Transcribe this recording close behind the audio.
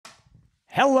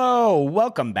Hello,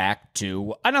 welcome back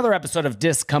to another episode of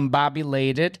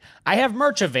Discombobulated. I have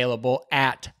merch available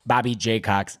at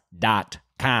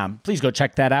bobbyjaycox.com. Please go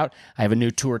check that out. I have a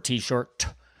new tour t-shirt.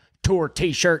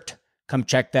 Come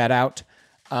check that out.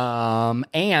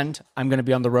 And I'm going to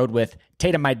be on the road with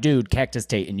Tate and my dude, Cactus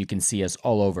Tate, and you can see us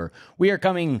all over. We are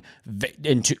coming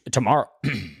tomorrow.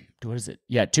 What is it?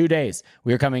 Yeah, 2 days.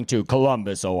 We are coming to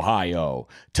Columbus, Ohio,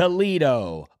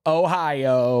 Toledo,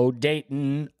 Ohio,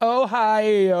 Dayton,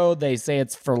 Ohio. They say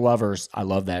it's for lovers. I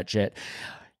love that shit.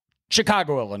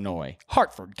 Chicago, Illinois,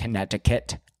 Hartford,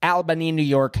 Connecticut, Albany, New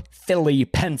York, Philly,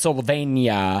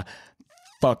 Pennsylvania,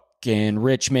 fucking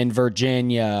Richmond,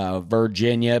 Virginia,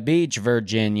 Virginia Beach,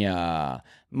 Virginia.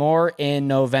 More in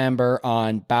November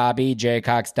on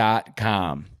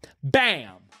bobbyjaycox.com.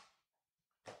 Bam!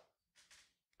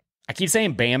 I keep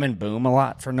saying bam and boom a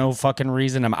lot for no fucking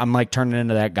reason. I'm like turning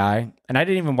into that guy. And I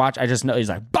didn't even watch. I just know he's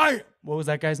like, bam! What was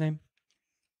that guy's name?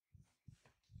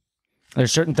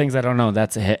 There's certain things I don't know.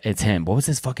 It's him. What was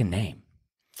his fucking name?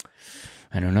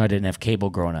 I don't know. I didn't have cable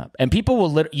growing up. And people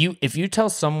will if you tell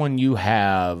someone you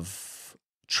have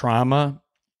trauma,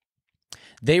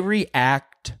 they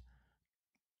react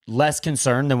less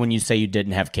concerned than when you say you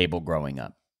didn't have cable growing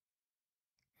up.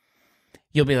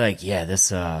 You'll be like, yeah,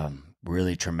 this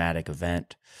really traumatic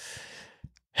event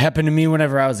happened to me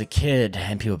whenever I was a kid,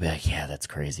 and people be like, yeah, that's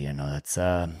crazy. I know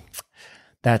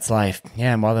that's life.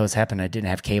 Yeah, and while that was happening, I didn't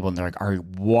have cable, and they're like,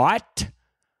 what?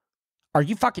 Are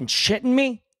you fucking shitting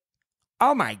me?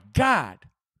 Oh my God.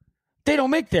 They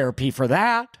don't make therapy for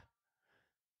that.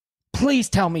 Please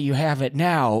tell me you have it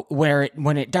now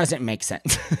when it doesn't make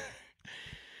sense.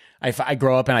 I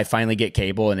grow up and I finally get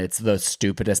cable, and it's the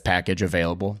stupidest package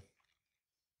available.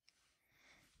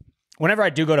 Whenever I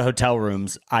do go to hotel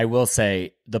rooms, I will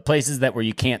say the places where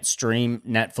you can't stream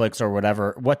Netflix or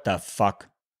whatever, what the fuck?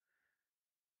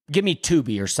 Give me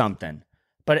Tubi or something.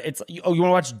 But it's, you want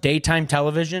to watch daytime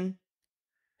television?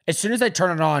 As soon as I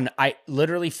turn it on, I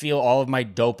literally feel all of my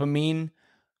dopamine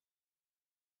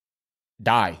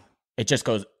die. It just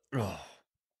goes, ugh.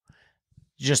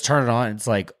 You just turn it on, it's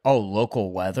like, oh,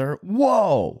 local weather?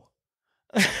 Whoa!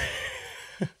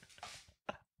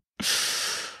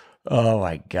 Oh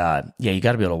my God. Yeah, you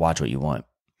got to be able to watch what you want.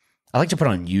 I like to put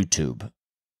on YouTube.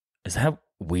 Is that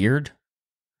weird?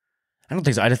 I don't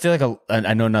think so. I just feel like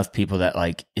I know enough people that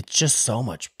like, it's so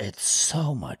much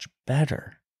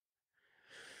better.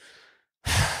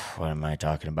 What am I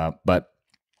talking about? But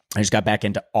I just got back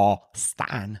into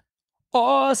Austin,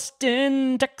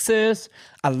 Texas.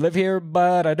 I live here,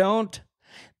 but I don't.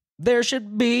 There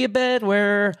should be a bed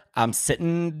where I'm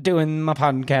sitting doing my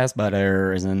podcast, but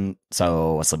there isn't.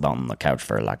 So I sleep on the couch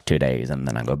for like 2 days, and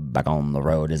then I go back on the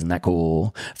road. Isn't that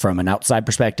cool from an outside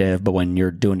perspective? But when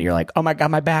you're doing it, you're like, oh my God,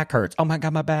 my back hurts. Oh my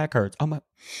God, my back hurts. Oh my.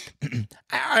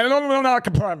 I'm not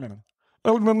complaining.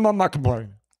 I'm not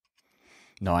complaining.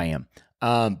 No, I am.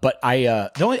 But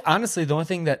the only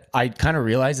thing that I kind of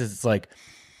realize is it's like,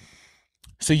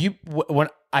 so when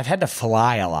I've had to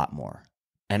fly a lot more.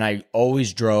 And I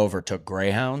always drove or took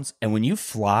Greyhounds. And when you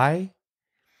fly,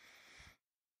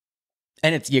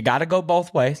 and you got to go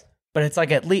both ways, but it's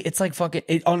like at least it's like fucking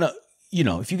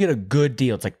if you get a good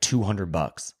deal, it's like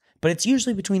 $200. But it's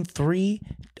usually between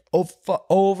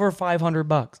over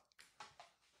 $500.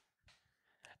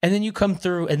 And then you come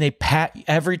through, and they pat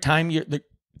every time it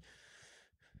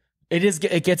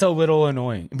gets a little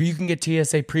annoying. But you can get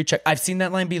TSA pre-check. I've seen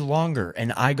that line be longer,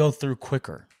 and I go through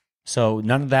quicker. So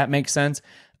none of that makes sense.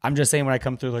 I'm just saying when I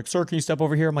come through, like, sir, can you step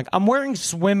over here? I'm like, I'm wearing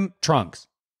swim trunks.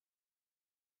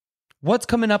 What's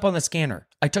coming up on the scanner?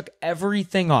 I took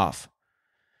everything off.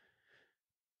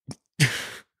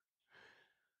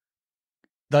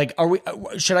 Like,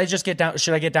 should I just get down?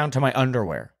 Should I get down to my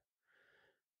underwear?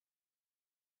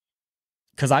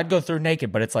 Because I'd go through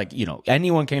naked, but it's like,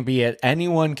 anyone can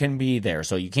be there.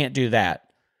 So you can't do that.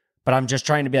 But I'm just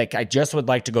trying to be like, I just would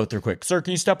like to go through quick. Sir, can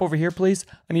you step over here, please?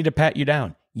 I need to pat you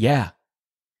down. Yeah.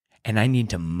 And I need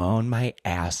to moan my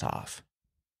ass off.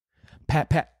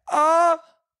 Pat. Oh.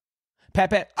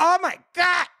 Pat. Oh my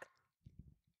God.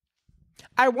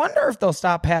 I wonder if they'll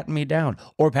stop patting me down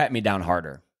or pat me down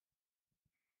harder.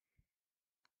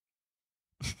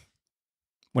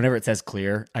 Whenever it says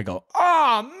clear, I go,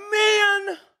 oh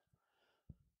man.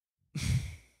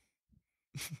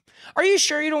 Are you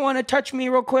sure you don't want to touch me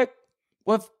real quick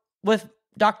with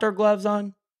doctor gloves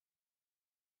on?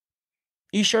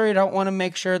 You sure you don't want to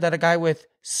make sure that a guy with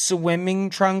swimming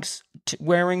trunks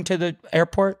wearing to the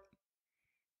airport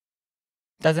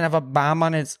doesn't have a bomb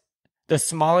the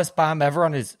smallest bomb ever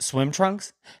on his swim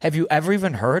trunks? Have you ever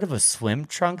even heard of a swim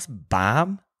trunks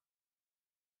bomb?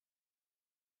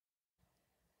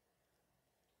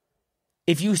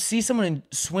 if you see someone in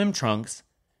swim trunks,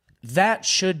 that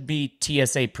should be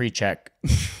TSA pre-check.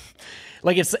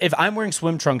 Like if I'm wearing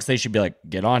swim trunks, they should be like,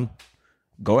 get on,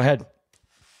 go ahead.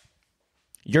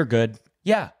 You're good.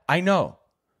 Yeah, I know.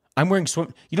 I'm wearing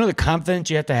swim. You know the confidence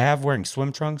you have to have wearing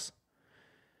swim trunks?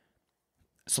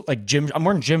 So like I'm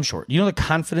wearing gym shorts. You know the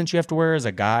confidence you have to wear as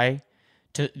a guy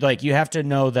to like, you have to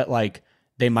know that like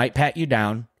they might pat you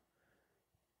down.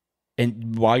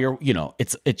 And while you're,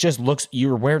 it just looks,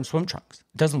 you're wearing swim trunks.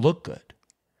 It doesn't look good.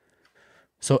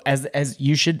 So as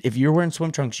you should, if you're wearing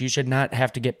swim trunks, you should not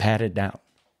have to get patted down.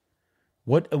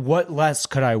 What less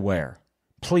could I wear?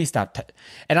 Please stop.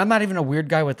 And I'm not even a weird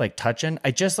guy with like touching. I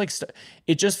just like,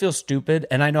 it just feels stupid.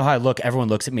 And I know how I look. Everyone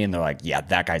looks at me and they're like, yeah,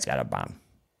 that guy's got a bomb.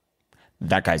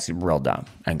 That guy's real dumb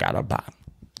and got a bomb.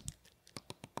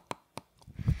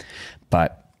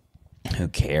 But who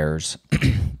cares?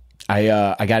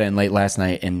 I got in late last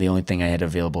night and the only thing I had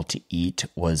available to eat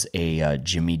was a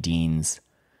Jimmy Dean's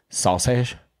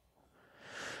sausage.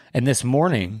 And this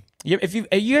morning, you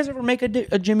guys ever make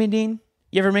a Jimmy Dean?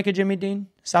 You ever make a Jimmy Dean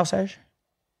sausage?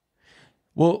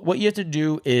 Well, what you have to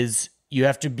do is you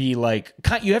have to be like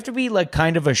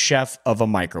kind of a chef of a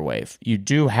microwave. You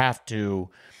do have to.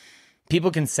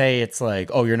 People can say it's like,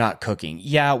 oh, you're not cooking.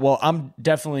 Yeah, well, I'm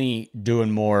definitely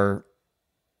doing more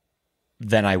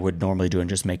than I would normally do and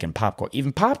just making popcorn.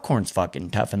 Even popcorn's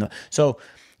fucking tough. So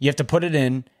you have to put it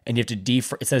in and you have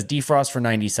to it says defrost for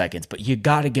 90 seconds, but you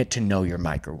got to get to know your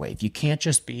microwave. You can't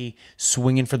just be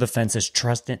swinging for the fences,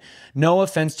 trusting. No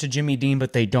offense to Jimmy Dean,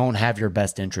 but they don't have your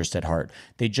best interest at heart.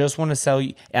 They just want to sell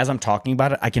you. As I'm talking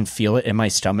about it, I can feel it in my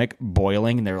stomach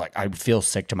boiling and they're like, I feel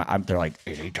sick they're like,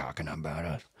 is he talking about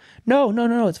us? No,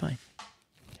 it's fine.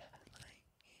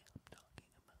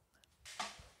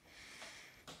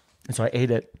 And so I ate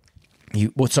it.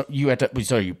 You put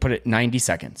it 90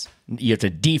 seconds. You have to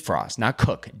defrost, not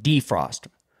cook, defrost.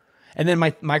 And then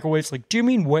my microwave's like, do you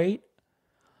mean wait?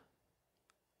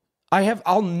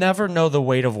 I'll never know the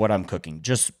weight of what I'm cooking,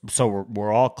 just so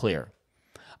we're all clear.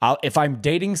 If I'm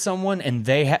dating someone and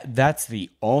that's the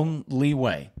only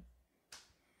way.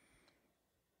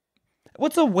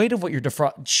 What's the weight of what you're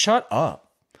defrosting? Shut up.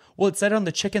 Well, it said on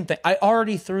the chicken thing. I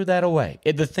already threw that away.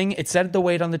 It said the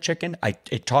weight on the chicken.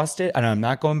 It tossed it, and I'm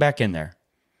not going back in there.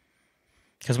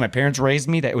 Because my parents raised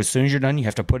me that as soon as you're done, you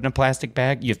have to put it in a plastic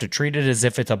bag. You have to treat it as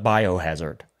if it's a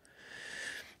biohazard.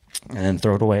 And then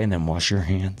throw it away, and then wash your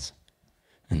hands.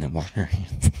 And then wash your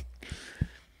hands.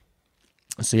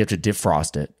 So you have to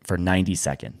defrost it for 90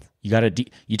 seconds.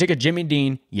 You take a Jimmy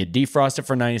Dean, you defrost it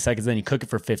for 90 seconds, then you cook it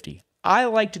for 50. I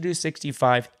like to do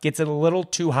 65. Gets it a little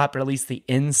too hot, but at least the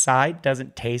inside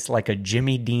doesn't taste like a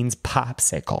Jimmy Dean's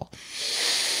popsicle.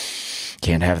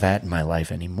 Can't have that in my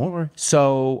life anymore.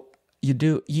 So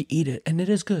you eat it, and it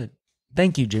is good.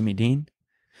 Thank you, Jimmy Dean.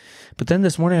 But then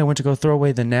this morning I went to go throw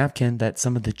away the napkin that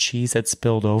some of the cheese had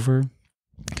spilled over.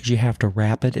 Because you have to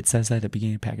wrap it. It says that at the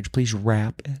beginning of the package. Please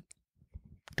wrap it.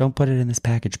 Don't put it in this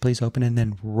package. Please open it and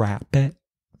then wrap it.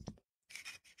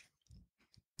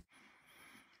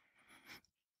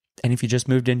 And if you just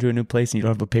moved into a new place and you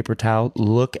don't have a paper towel,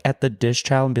 look at the dish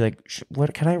towel and be like,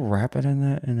 "What can I wrap it in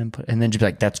that?" And then just be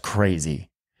like, "That's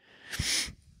crazy."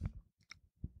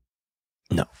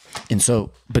 No. And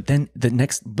so, but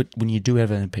when you do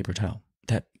have it in a paper towel,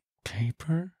 that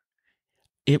paper,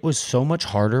 it was so much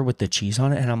harder with the cheese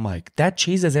on it, and I'm like, that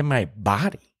cheese is in my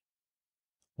body.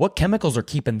 What chemicals are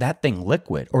keeping that thing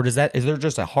liquid, or is there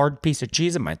just a hard piece of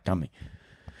cheese in my tummy?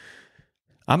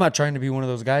 I'm not trying to be one of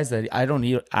those guys that I don't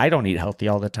eat healthy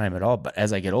all the time at all. But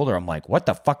as I get older, I'm like, what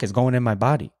the fuck is going in my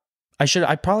body? I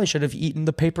probably should have eaten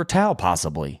the paper towel,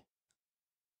 possibly.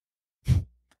 You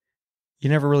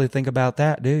never really think about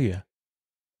that, do you?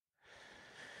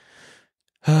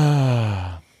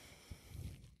 And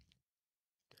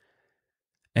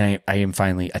I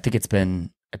think I've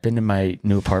been in my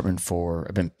new apartment for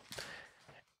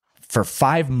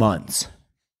 5 months. I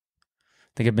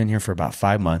think I've been here for about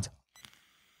 5 months.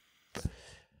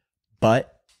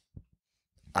 But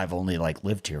I've only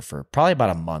lived here for probably about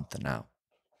a month now.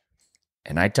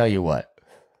 And I tell you what,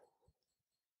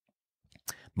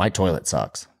 my toilet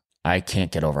sucks. I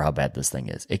can't get over how bad this thing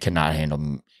is. It cannot handle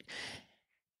me.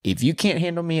 If you can't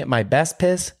handle me at my best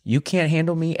piss, you can't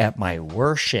handle me at my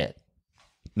worst shit,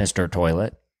 Mr.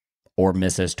 Toilet or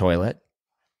Mrs. Toilet.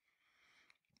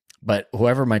 But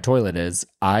whoever my toilet is,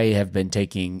 I have been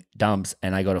taking dumps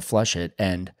and I go to flush it.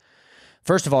 And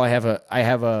first of all, I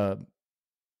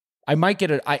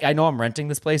know I'm renting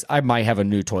this place. I might have a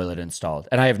new toilet installed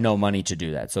and I have no money to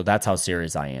do that. So that's how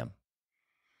serious I am.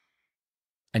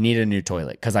 I need a new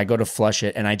toilet because I go to flush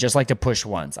it and I just like to push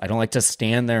once. I don't like to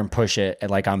stand there and push it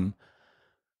like I'm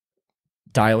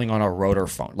dialing on a rotor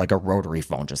phone, like a rotary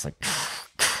phone, just like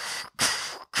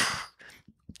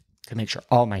to make sure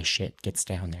all my shit gets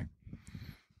down there.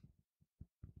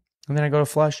 And then I go to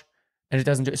flush and it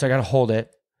doesn't do it. So I got to hold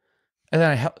it. And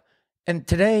then and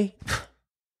today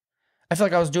I feel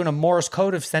like I was doing a Morse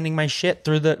code of sending my shit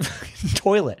through the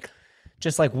toilet.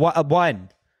 Just like one,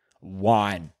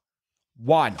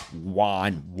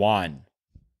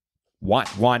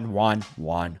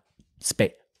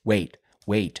 space.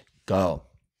 Wait, go.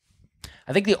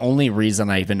 I think the only reason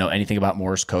I even know anything about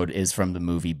Morse code is from the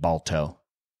movie Balto.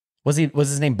 Was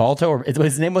his name Balto, or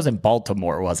his name wasn't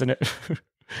Baltimore, wasn't it?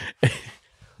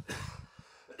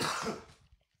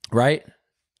 Right?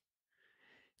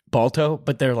 Balto,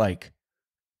 but they're like,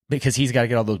 because he's got to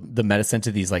get all the medicine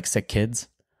to these like sick kids.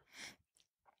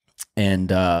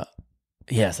 And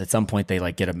yes, at some point they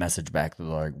like get a message back. They're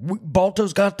like,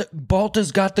 Balto's got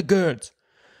the goods.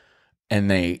 And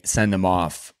they send him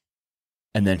off.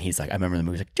 And then he's like, I remember the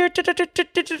movie, like,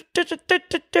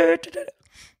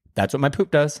 that's what my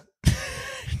poop does.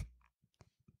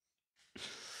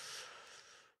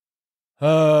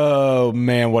 Oh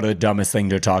man, what a dumbest thing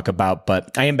to talk about.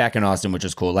 But I am back in Austin, which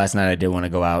is cool. Last night I did want to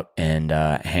go out and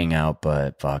hang out,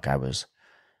 but fuck, I was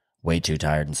way too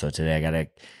tired. And so today I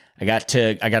got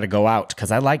to go out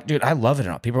because I love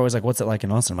it. People are always like, what's it like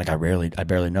in Austin? I'm like, I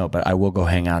barely know, but I will go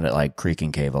hang out at like Creak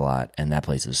and Cave a lot. And that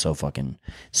place is so fun,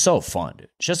 dude.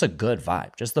 It's just a good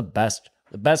vibe. Just the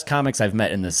best comics I've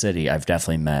met in the city. I've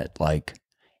definitely met like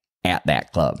at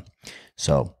that club.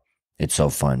 So it's so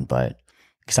fun, but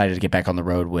excited to get back on the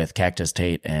road with Cactus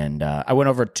Tate. And I went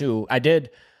over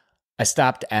I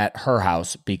stopped at her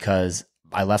house because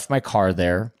I left my car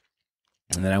there.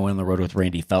 And then I went on the road with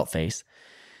Randy Feltface.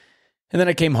 And then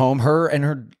I came home. Her and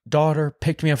her daughter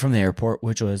picked me up from the airport,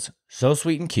 which was so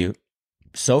sweet and cute,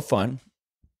 so fun.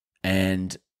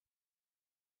 And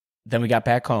then we got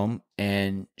back home,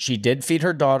 and she did feed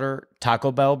her daughter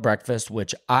Taco Bell breakfast,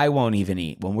 which I won't even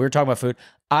eat. When we were talking about food,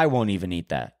 I won't even eat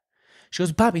that. She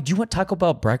goes, Bobby, do you want Taco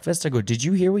Bell breakfast? I go, did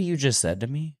you hear what you just said to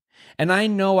me? And I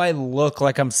know I look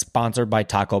like I'm sponsored by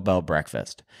Taco Bell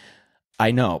breakfast.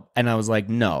 I know. And I was like,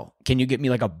 no. Can you get me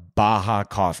like a Baja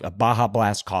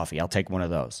Blast coffee? I'll take one of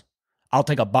those. I'll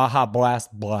take a Baja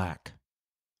Blast black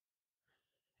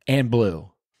and blue.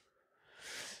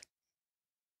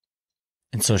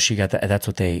 And so she got that. That's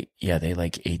what they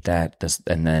like ate that.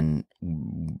 And then,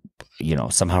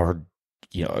 somehow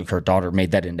her daughter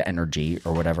made that into energy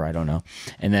or whatever. I don't know.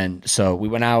 And then, so we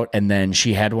went out, and then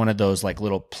she had one of those like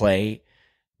little play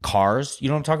cars. You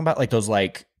know what I'm talking about? Like those,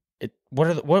 like,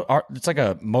 it's like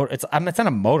a motor. It's not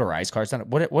a motorized car. It's not,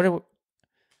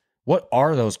 what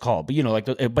are those called?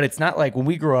 But but it's not like when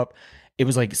we grew up, it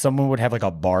was like someone would have like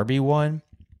a Barbie one.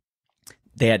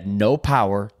 They had no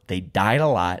power. They died a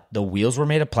lot. The wheels were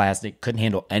made of plastic, couldn't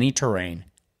handle any terrain.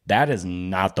 That is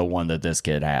not the one that this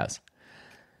kid has.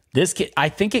 This kid, I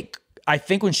think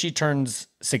when she turns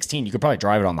 16, you could probably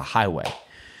drive it on the highway.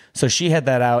 So she had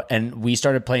that out, and we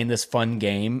started playing this fun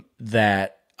game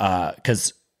that, so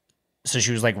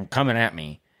she was like coming at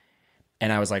me,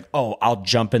 and I was like, oh, I'll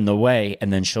jump in the way,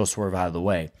 and then she'll swerve out of the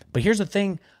way. But here's the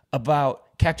thing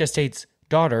about Cactus Tate's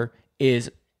daughter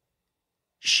is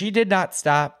she did not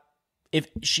stop.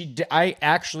 I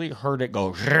actually heard it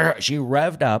go, she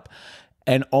revved up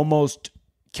and almost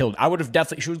killed. I would have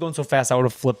definitely, she was going so fast, I would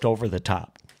have flipped over the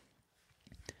top.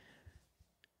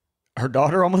 Her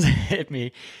daughter almost hit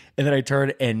me, and then I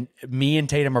turned, and me and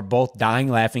Tatum are both dying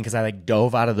laughing because I like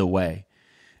dove out of the way.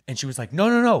 And she was like,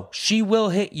 no, she will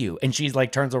hit you. And she's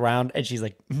like, turns around, and she's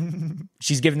like,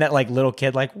 she's giving that like little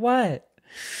kid, like, what?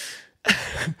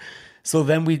 So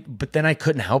then but then I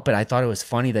couldn't help it. I thought it was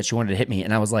funny that she wanted to hit me.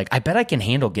 And I was like, I bet I can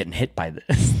handle getting hit by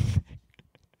this.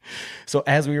 So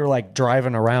as we were like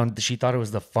driving around, she thought it was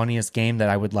the funniest game that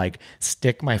I would like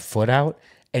stick my foot out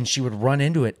and she would run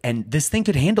into it. And this thing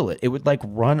could handle it. It would like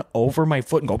run over my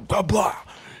foot and go, blah, blah.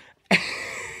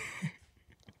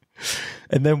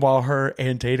 And then while her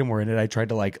and Tatum were in it, I tried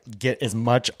to like get as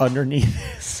much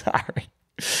underneath. Sorry.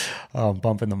 I'm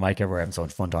bumping the mic everywhere. I'm so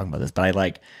much fun talking about this. But I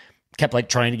like kept like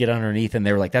trying to get underneath, and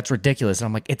they were like, that's ridiculous. And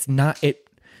I'm like, it's not, it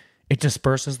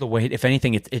disperses the weight. If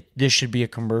anything, this should be a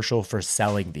commercial for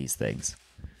selling these things.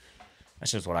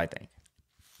 That's just what I think.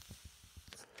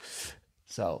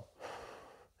 So,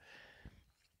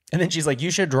 and then she's like,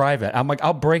 you should drive it. I'm like,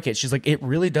 I'll break it. She's like, it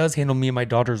really does handle me and my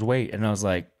daughter's weight. And I was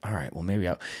like, all right, well, maybe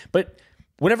but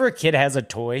whenever a kid has a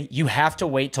toy, you have to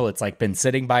wait till it's like been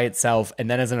sitting by itself. And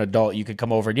then as an adult, you could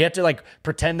come over and you have to like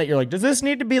pretend that you're like, does this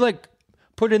need to be like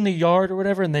put in the yard or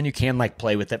whatever? And then you can like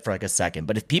play with it for like a second.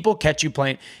 But if people catch you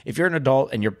playing, if you're an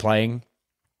adult and you're playing,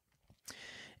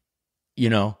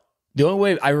 The only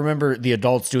way I remember the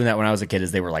adults doing that when I was a kid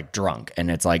is they were like drunk, and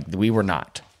it's like we were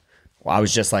not. Well, I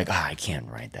was just like, I can't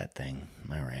ride that thing.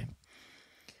 All right.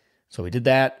 So we did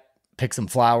that, picked some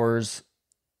flowers,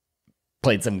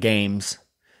 played some games,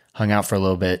 hung out for a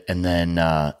little bit, and then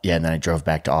and then I drove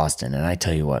back to Austin. And I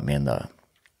tell you what, man,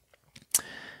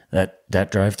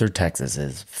 that drive through Texas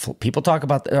is, people talk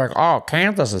about, they're like, oh,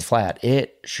 Kansas is flat.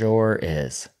 It sure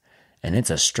is. And it's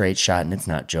a straight shot, and it's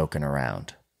not joking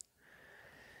around.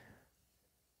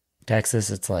 Texas,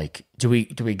 it's like, do we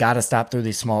got to stop through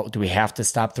these small, do we have to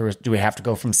stop through, do we have to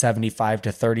go from 75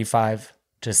 to 35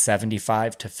 to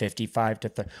 75 to 55 to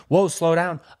 30? Whoa, slow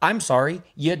down. I'm sorry.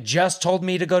 You just told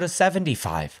me to go to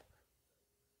 75.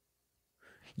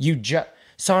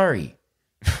 Sorry.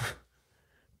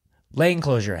 Lane,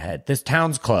 close your head. This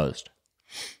town's closed.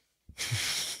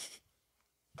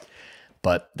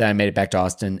 But then I made it back to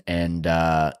Austin and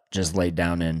just laid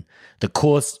down. And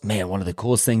one of the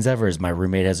coolest things ever is my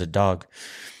roommate has a dog.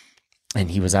 And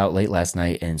he was out late last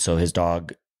night. And so his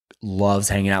dog loves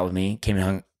hanging out with me, came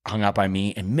and hung out by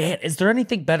me. And man, is there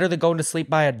anything better than going to sleep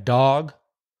by a dog?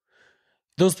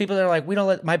 Those people that are like,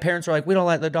 my parents are like, we don't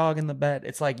let the dog in the bed.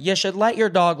 It's like, you should let your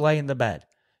dog lay in the bed.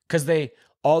 Because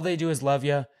all they do is love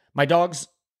you. My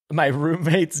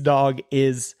roommate's dog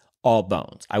is all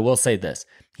bones. I will say this.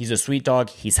 He's a sweet dog.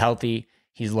 He's healthy.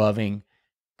 He's loving.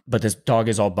 But this dog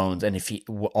is all bones. And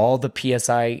all the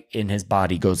PSI in his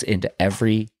body goes into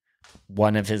every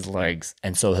one of his legs.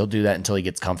 And so he'll do that until he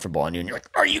gets comfortable on you. And you're like,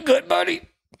 are you good, buddy?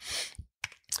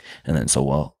 And then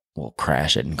so we'll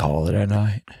crash it and call it a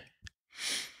night.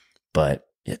 But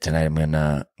yeah, tonight I'm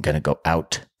gonna go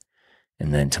out.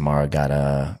 And then tomorrow I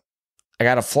gotta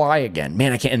fly again.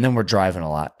 Man, I can't. And then we're driving a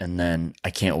lot. And then I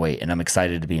can't wait. And I'm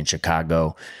excited to be in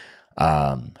Chicago.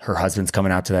 Her husband's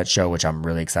coming out to that show, which I'm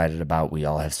really excited about. We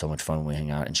all have so much fun when we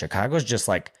hang out. And Chicago's just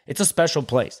like, it's a special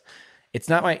place. It's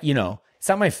not it's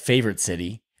not my favorite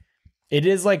city. It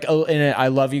is like, and I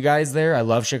love you guys there. I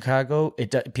love Chicago.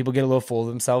 People get a little full of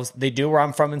themselves. They do where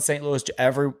I'm from in St. Louis.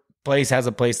 Every place has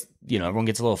a place, everyone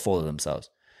gets a little full of themselves.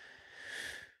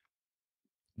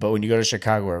 But when you go to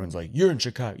Chicago, everyone's like, you're in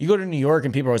Chicago. You go to New York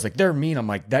and people are always like, they're mean. I'm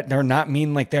like, they're not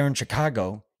mean like they're in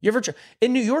Chicago.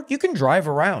 In New York, you can drive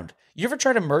around. You ever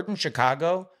try to merge in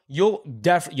Chicago? You'll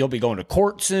be going to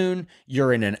court soon.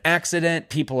 You're in an accident.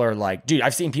 People are like, dude,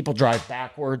 I've seen people drive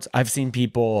backwards. I've seen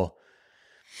people.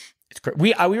 It's crazy.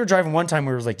 We were driving one time.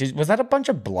 We were like, was that a bunch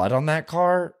of blood on that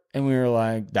car? And we were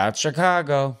like, that's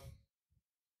Chicago.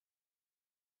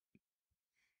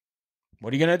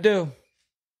 What are you gonna do?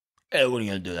 Hey, what are you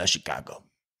gonna do? That's Chicago.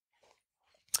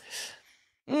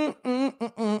 God,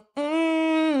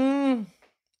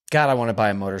 I want to buy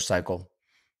a motorcycle.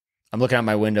 I'm looking out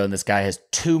my window and this guy has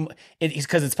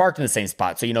because it's parked in the same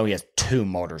spot. So, he has 2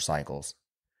 motorcycles.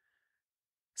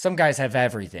 Some guys have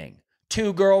everything.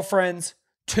 2 girlfriends,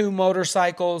 2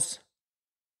 motorcycles.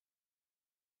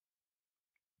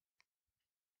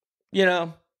 They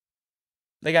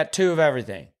got 2 of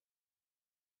everything.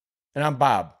 And I'm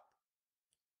Bob.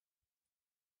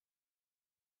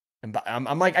 And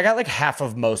I'm like, I got like half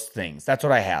of most things. That's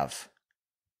what I have.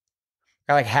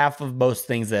 I got like half of most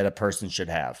things that a person should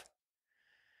have.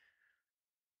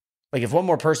 Like if one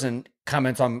more person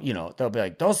comments on, they'll be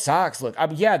like, those socks look,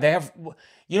 yeah, they have,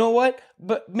 you know what?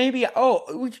 But maybe,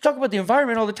 we talk about the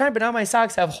environment all the time, but now my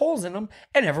socks have holes in them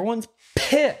and everyone's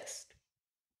pissed.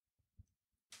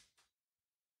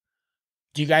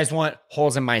 Do you guys want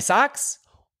holes in my socks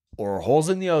or holes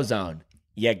in the ozone?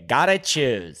 You gotta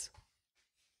choose.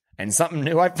 And something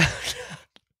new I found out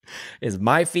is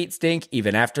my feet stink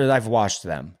even after I've washed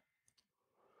them.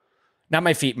 Not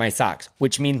my feet, my socks,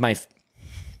 which means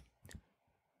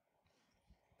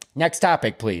Next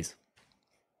topic, please.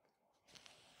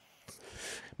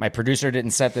 My producer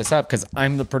didn't set this up because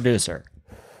I'm the producer.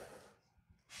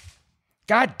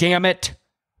 God damn it.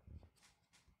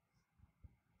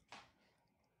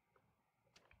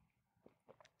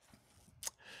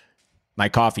 My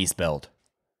coffee spilled.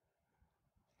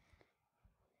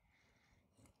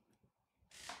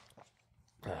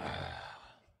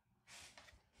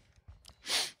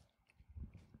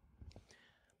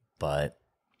 But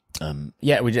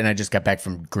we did. And I just got back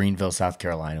from Greenville, South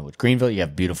Carolina. With Greenville, you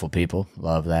have beautiful people.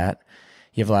 Love that.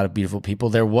 You have a lot of beautiful people.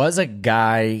 There was a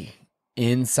guy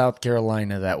in South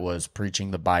Carolina that was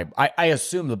preaching the Bible. I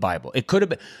assume the Bible. It could have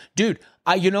been, dude.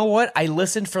 You know what? I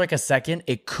listened for like a second.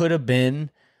 It could have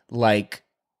been like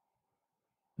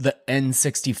the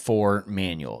N64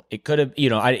 manual. It could have, you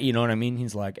know what I mean?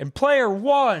 He's like, and player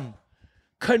 1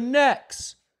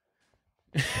 connects.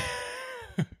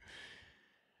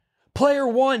 Player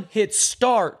 1 hits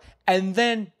start And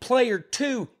then player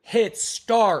 2 hits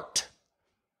start.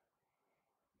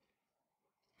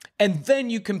 And then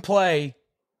you can play.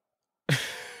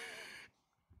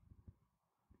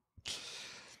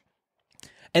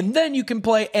 And then you can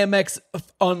play MX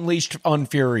Unleashed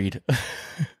Unfuried.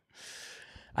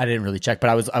 I didn't really check, but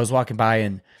I was walking by,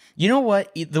 and you know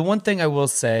what? The one thing I will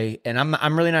say, and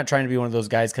I'm really not trying to be one of those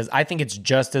guys, because I think it's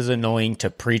just as annoying to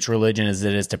preach religion as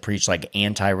it is to preach like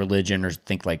anti-religion or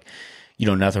think like, you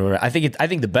know, nothing. I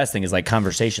think the best thing is like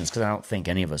conversations, because I don't think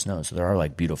any of us know. So there are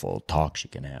like beautiful talks you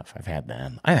can have. I've had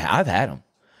them. I've had them,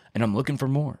 and I'm looking for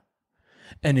more.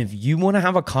 And if you want to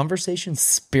have a conversation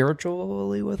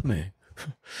spiritually with me,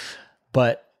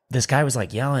 but this guy was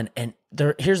like yelling, and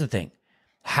here's the thing,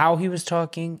 how he was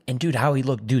talking, and dude, how he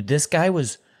looked, dude, this guy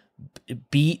was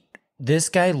beat. This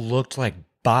guy looked like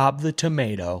Bob the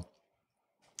Tomato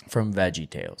from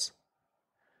VeggieTales.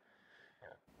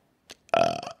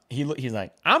 He's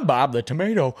like, I'm Bob the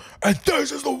Tomato, and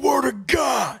this is the word of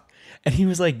God. And he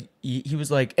was like,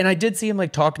 and I did see him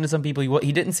like talking to some people.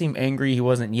 He didn't seem angry. He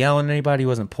wasn't yelling at anybody. He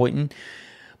wasn't pointing.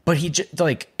 But he just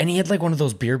like, and he had like one of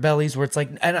those beer bellies where it's like,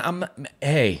 and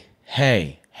hey,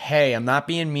 I'm not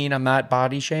being mean. I'm not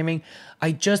body shaming.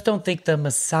 I just don't think the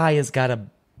Messiah's got a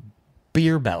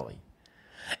beer belly.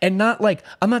 And not like,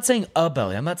 I'm not saying a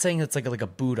belly. I'm not saying it's like a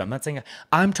Buddha.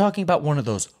 I'm talking about one of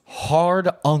those hard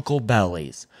uncle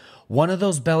bellies. One of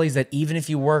those bellies that even if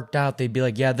you worked out, they'd be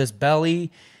like, yeah, this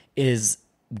belly is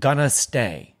gonna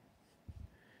stay.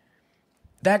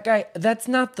 That guy, that's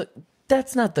not the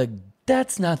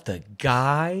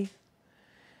guy.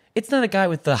 It's not a guy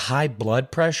with the high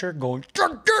blood pressure going, get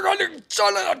on the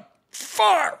son of the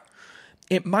fire.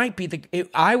 It might be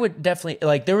I would definitely,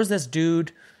 like, there was this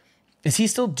dude, is he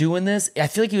still doing this? I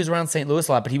feel like he was around St. Louis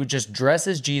a lot, but he would just dress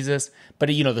as Jesus,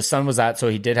 but you know, the sun was out, so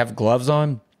he did have gloves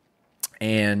on,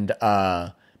 and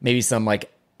maybe some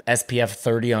like SPF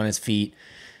 30 on his feet,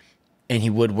 and he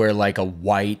would wear like a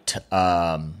white,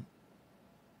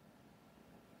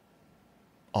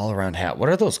 all-around hat. What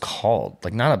are those called?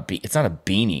 Like it's not a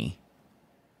beanie.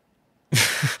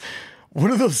 What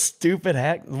are those stupid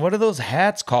hats? What are those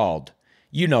hats called?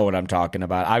 You know what I'm talking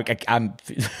about. I'm.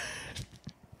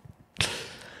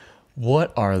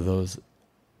 What are those?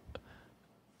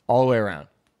 All the way around.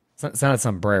 It's not a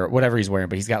sombrero, whatever he's wearing,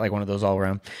 but he's got like one of those all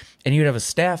around. And he would have a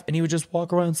staff, and he would just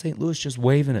walk around St. Louis just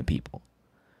waving at people.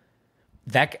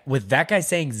 With that guy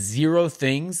saying zero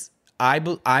things, I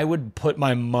would put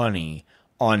my money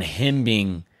on him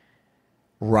being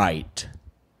right.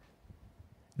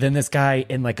 Then this guy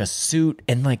in like a suit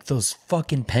and like those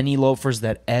fucking penny loafers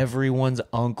that everyone's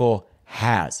uncle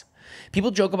has.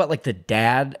 People joke about like the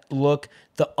dad look,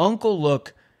 the uncle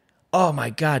look. Oh my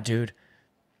God, dude.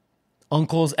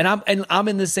 Uncles, and I'm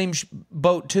in the same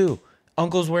boat too.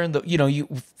 Uncle's wearing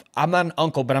I'm not an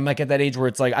uncle, but I'm like at that age where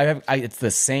it's like it's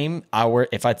the same hour.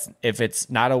 If it's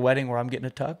not a wedding where I'm getting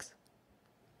a tux,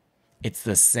 it's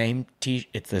the same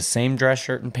it's the same dress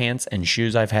shirt and pants and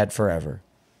shoes I've had forever.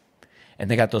 And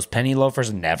they got those penny loafers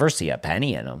and never see a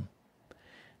penny in them.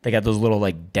 They got those little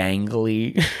like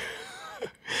dangly,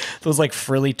 those like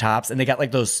frilly tops, and they got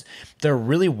like those, they're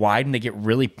really wide and they get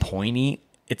really pointy.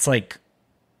 It's like,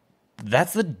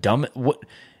 that's the dumbest, what,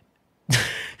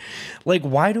 like,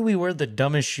 why do we wear the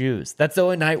dumbest shoes? That's the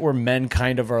only night where men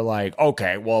kind of are like,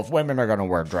 okay, well, if women are going to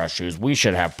wear dress shoes, we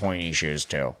should have pointy shoes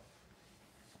too.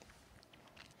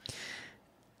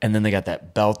 And then they got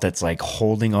that belt that's like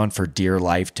holding on for dear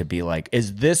life to be like,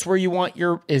 is this where you want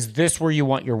your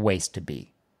waist to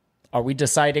be? Are we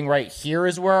deciding right here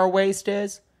is where our waist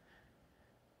is?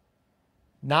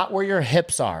 Not where your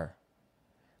hips are.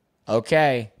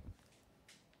 Okay.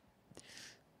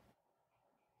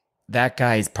 That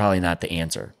guy is probably not the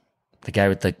answer. The guy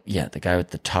with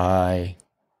the tie.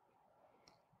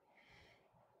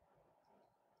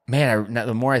 Man,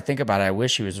 the more I think about it, I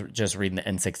wish he was just reading the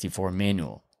N64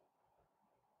 manual.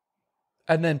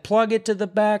 And then plug it to the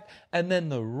back, and then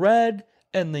the red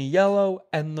and the yellow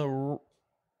and the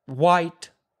white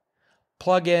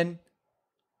plug in.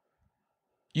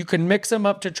 You can mix them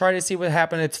up to try to see what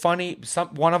happened. It's funny.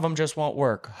 One of them just won't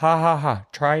work. Ha ha ha.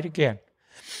 Try it again.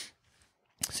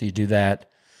 So you do that.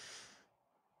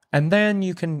 And then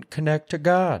you can connect to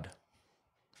God.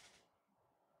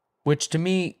 Which to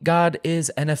me, God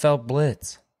is NFL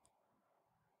Blitz.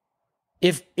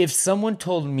 If someone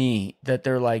told me that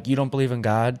they're like, you don't believe in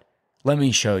God, let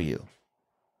me show you.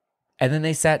 And then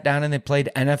they sat down and they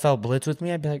played NFL Blitz with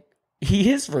me, I'd be like,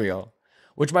 he is real.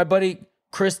 Which my buddy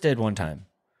Chris did one time.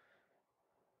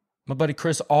 My buddy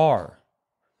Chris R.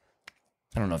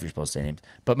 I don't know if you're supposed to say names,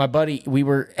 but my buddy, we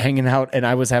were hanging out and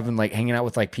I was hanging out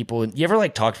with like people. And you ever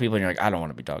like talk to people and you're like, I don't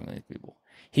want to be talking to these people.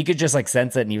 He could just like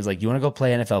sense it. And he was like, you want to go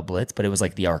play NFL Blitz? But it was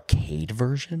like the arcade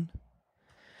version.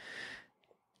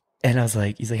 And I was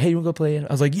like, he's like, hey, you want to go play it?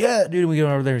 I was like, yeah, dude. And we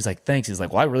go over there. He's like, thanks. He's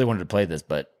like, well, I really wanted to play this,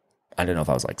 but I didn't know if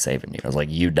I was like saving you. I was like,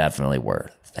 you definitely were.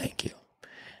 Thank you.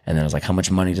 And then I was like, how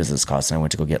much money does this cost? And I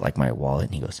went to go get like my wallet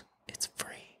and he goes, it's free.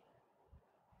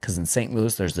 Because in St.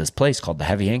 Louis, there's this place called the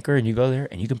Heavy Anchor, and you go there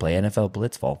and you can play NFL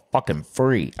Blitz for fucking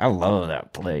free. I love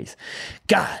that place.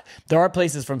 God, there are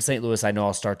places from St. Louis I know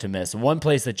I'll start to miss. One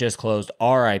place that just closed,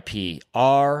 R.I.P.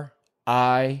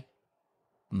 R.I.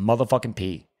 motherfucking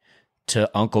P to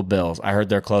Uncle Bill's. I heard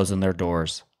they're closing their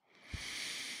doors.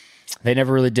 They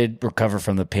never really did recover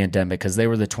from the pandemic because they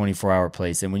were the 24-hour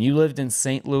place. And when you lived in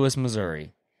St. Louis,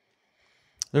 Missouri,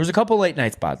 there was a couple late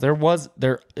night spots. There was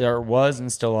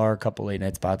and still are a couple late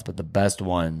night spots, but the best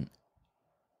one,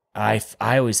 I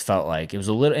always felt like it was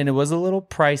a little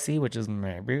pricey, which is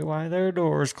maybe why their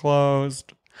doors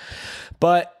closed.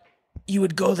 But you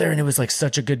would go there and it was like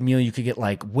such a good meal. You could get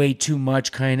like way too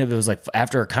much kind of. It was like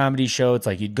after a comedy show, it's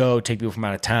like you'd go take people from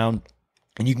out of town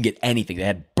and you can get anything. They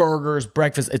had burgers,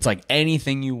 breakfast. It's like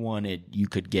anything you wanted, you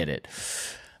could get it.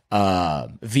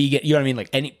 Vegan, you know what I mean?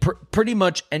 Like pretty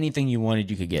much anything you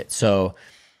wanted, you could get. So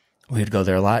we would go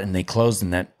there a lot and they closed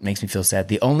and that makes me feel sad.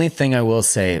 The only thing I will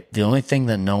say, the only thing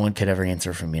that no one could ever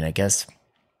answer for me, and I guess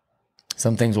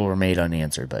some things will remain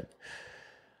unanswered, but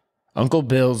Uncle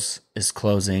Bill's is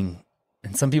closing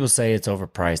and some people say it's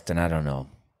overpriced and I don't know.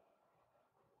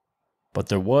 But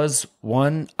there was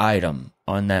one item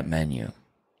on that menu.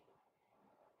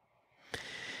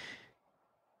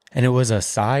 And it was a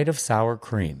side of sour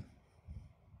cream.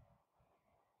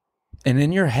 And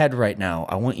in your head right now,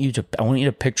 I want you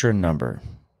to picture a number.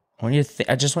 I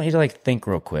just want you to like think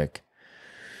real quick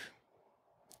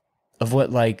of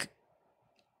what like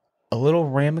a little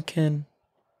ramekin,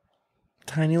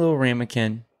 tiny little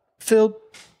ramekin filled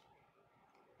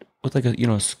with like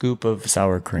a scoop of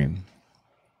sour cream.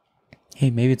 Hey,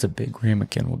 maybe it's a big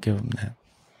ramekin. We'll give them that.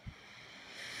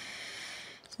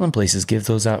 Some places give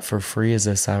those out for free as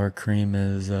a sour cream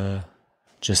is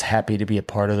just happy to be a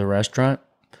part of the restaurant.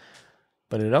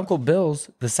 But at Uncle Bill's,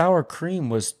 the sour cream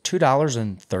was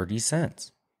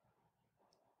 $2.30.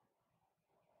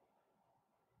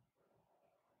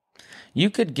 You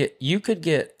could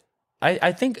get,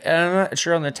 I think, and I'm not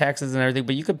sure on the taxes and everything,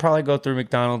 but you could probably go through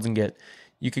McDonald's and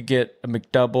you could get a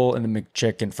McDouble and a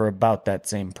McChicken for about that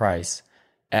same price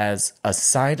as a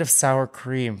side of sour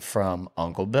cream from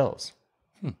Uncle Bill's.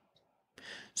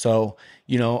 So,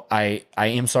 I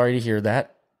am sorry to hear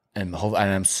that. And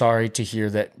I'm sorry to hear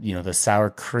that, the sour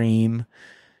cream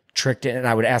tricked it. And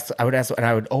I would ask, and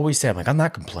I would always say, I'm like, I'm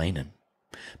not complaining,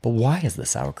 but why is the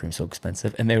sour cream so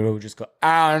expensive? And they would just go,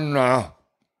 I don't know.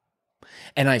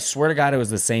 And I swear to God, it was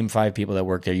the same 5 people that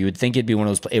worked there. You would think it'd be one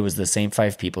of those, it was the same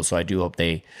 5 people. So I do hope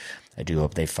they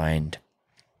find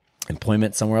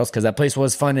employment somewhere else because that place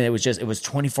was fun and it was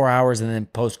 24 hours and then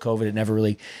post COVID it never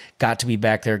really got to be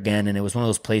back there again. And it was one of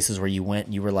those places where you went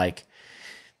and you were like,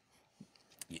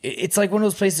 it's like one of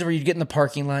those places where you'd get in the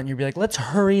parking lot and you'd be like, let's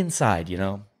hurry inside,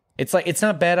 It's like, it's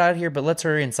not bad out here, but let's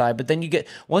hurry inside. But then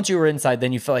once you were inside,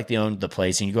 then you felt like they owned the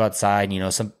place and you go outside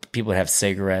and, some people would have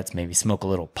cigarettes, maybe smoke a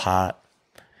little pot.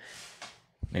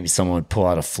 Maybe someone would pull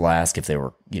out a flask if they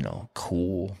were,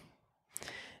 cool.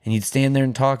 And you'd stand there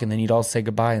and talk, and then you'd all say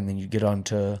goodbye, and then you'd get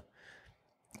onto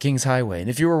Kings Highway. And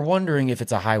if you were wondering if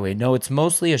it's a highway, no, it's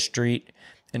mostly a street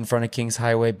in front of Kings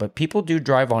Highway, but people do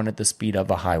drive on at the speed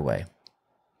of a highway.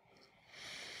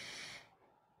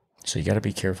 So you got to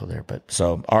be careful there. But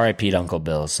so R.I.P. to Uncle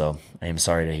Bill. So I am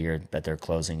sorry to hear that they're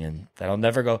closing, and that'll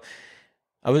never go.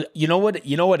 You know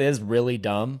what is really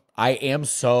dumb? I am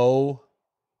so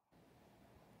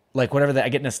like whatever that I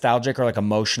get nostalgic or like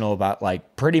emotional about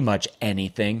like pretty much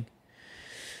anything.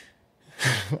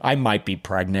 I might be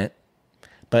pregnant,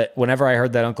 but whenever I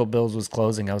heard that Uncle Bill's was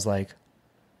closing, I was like,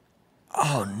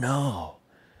 oh no.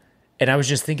 And I was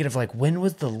just thinking of like, what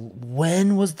was the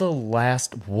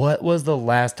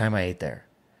last time I ate there?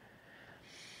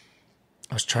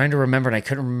 I was trying to remember and I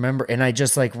couldn't remember. And I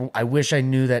just like, I wish I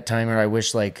knew that time, or I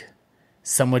wish like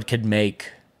someone could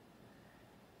make,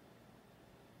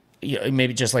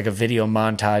 maybe just like a video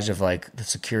montage of like the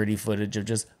security footage of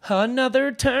just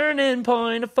another turning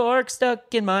point, a fork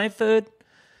stuck in my food.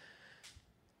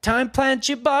 Time plant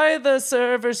you by the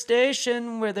server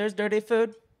station where there's dirty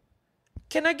food.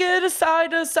 Can I get a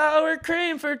side of sour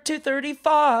cream for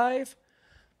 $2.35?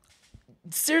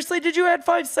 Seriously, did you add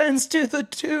 5 cents to the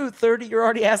 $2.30? You're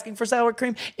already asking for sour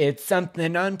cream? It's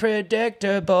something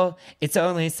unpredictable. It's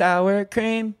only sour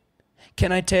cream.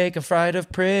 Can I take a fried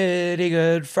of pretty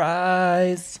good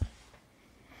fries?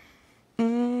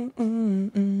 Just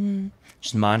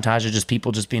a montage of just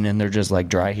people just being in there, just like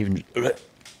dry heaving.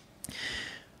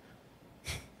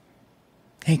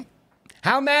 Hey,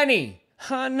 how many?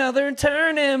 Another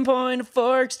turning point, a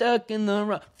fork stuck in the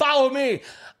road. Follow me.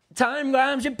 Time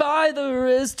grabs you by the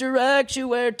wrist, directs you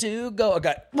where to go. I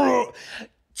got.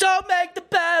 Don't make the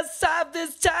best of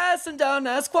this test and don't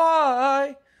ask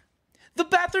why. The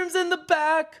bathroom's in the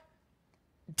back.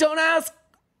 Don't ask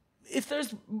if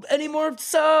there's any more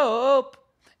soap.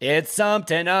 It's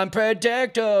something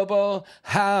unpredictable.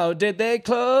 How did they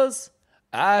close?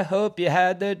 I hope you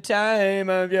had the time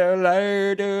of your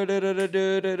life.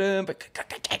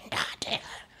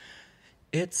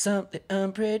 It's something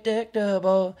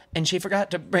unpredictable. And she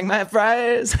forgot to bring my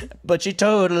fries, but she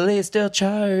totally still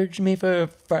charged me for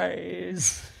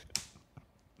fries.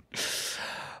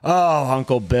 Oh,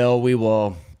 Uncle Bill, we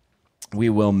will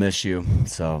miss you.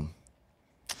 So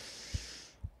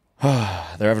they're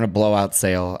having a blowout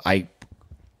sale. I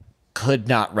could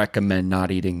not recommend not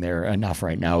eating there enough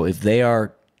right now. If they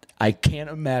are, I can't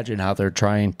imagine how they're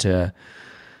trying to.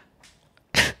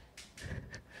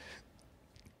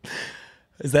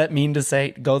 Is that mean to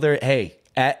say? Go there. Hey,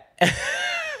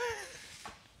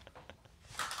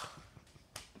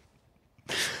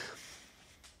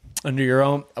 under your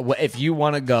own, if you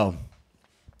want to go,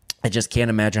 I just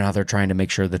can't imagine how they're trying to make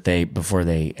sure that before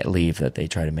they leave, that they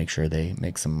try to make sure they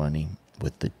make some money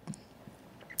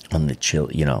on the chill,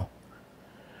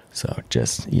 So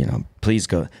just, please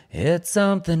go. It's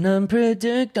something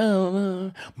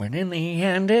unpredictable, but in the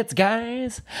end it's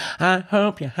guys. I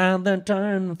hope you had the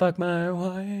time to fuck my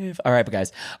wife. All right, but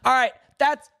guys. All right,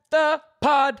 that's the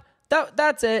pod.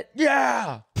 That's it.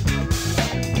 Yeah.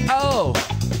 Oh,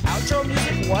 outro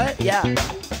music? What? Yeah.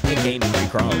 The game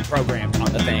programmed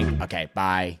on the thing. Okay,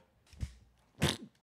 bye.